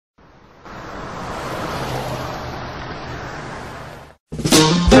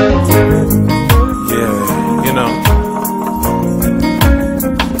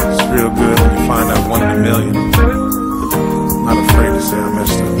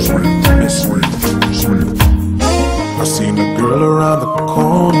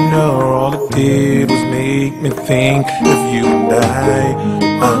think of you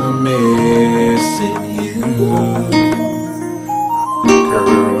and I'm missing you.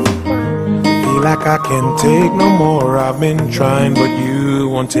 Girl, feel like I can't take no more. I've been trying, but you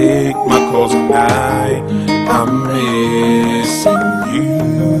won't take my calls at night. I'm missing you.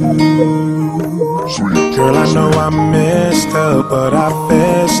 Girl, I know I messed up, but I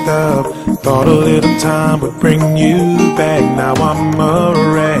fessed up. Thought a little time would bring you back. Now I'm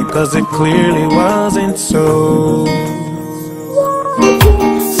a wreck, cause it clearly wasn't so.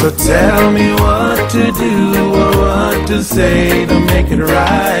 So tell me what to do or what to say to make it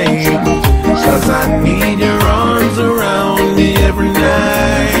right, cause I need your arms around me every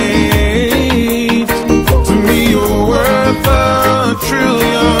night. To me you're worth a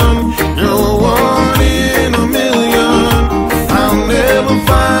trillion. You're one in a million. I'll never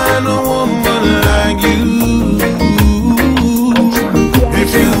find a woman like you. If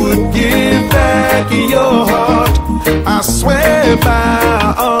you would give back your heart, I swear by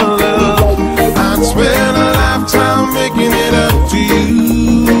all love, I'd spend a lifetime making it up to you.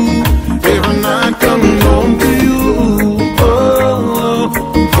 Every night coming home to you. Oh, oh,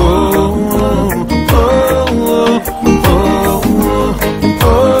 oh, oh, oh, oh,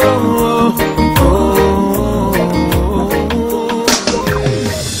 oh,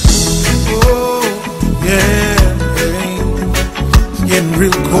 oh, yeah. It's getting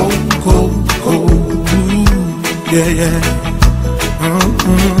real cold, cold, cold. Yeah, yeah.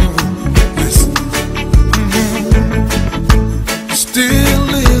 Listen. Still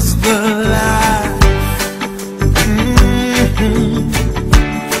is the life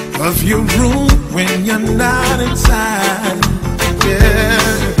of your room when you're not inside. Yeah.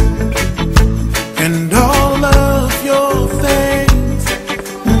 And all of your things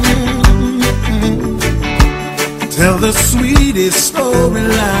tell the sweetest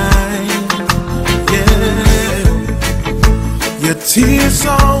storyline. Your tears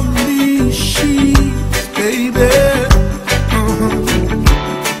on these sheets, baby,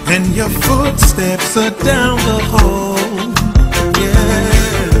 and your footsteps are down the hall, yeah.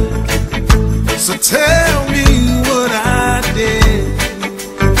 So tell me what I did.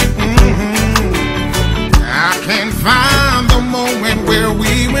 I can't find the moment where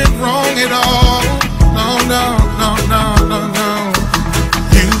we went wrong at all. No, no, no, no, no, no.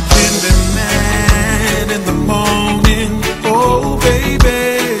 You can be mad in the morning. Oh, baby,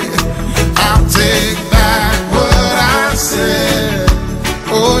 I'll take back what I said.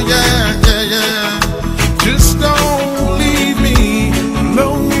 Oh, yeah, yeah, yeah. Just don't leave me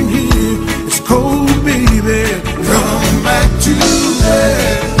alone here. It's cold, baby. Come back to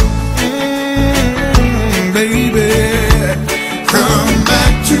bed. Baby, come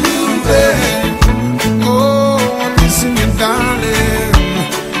back to bed. Oh, I'm missing you, darling.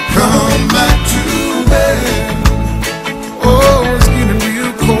 Come back to bed. Oh, it's getting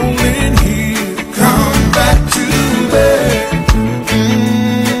real cold in here. Come back to bed.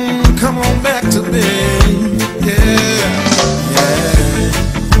 Come on back to bed. Yeah, yeah.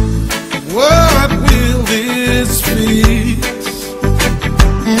 What will this fix?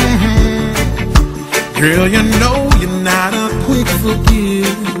 Girl, you know you're not a quick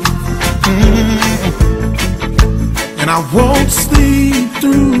forgive. And I won't sleep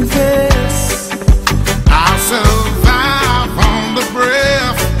through this. I'll survive on the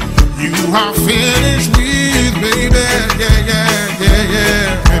breath you are finished with, baby. Yeah, yeah, yeah, yeah.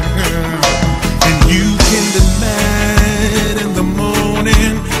 And you can be mad in the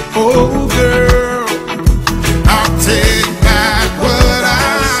morning. Oh, girl, I'll take back what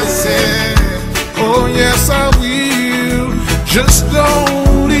I said. Oh, yes, I will. Just don't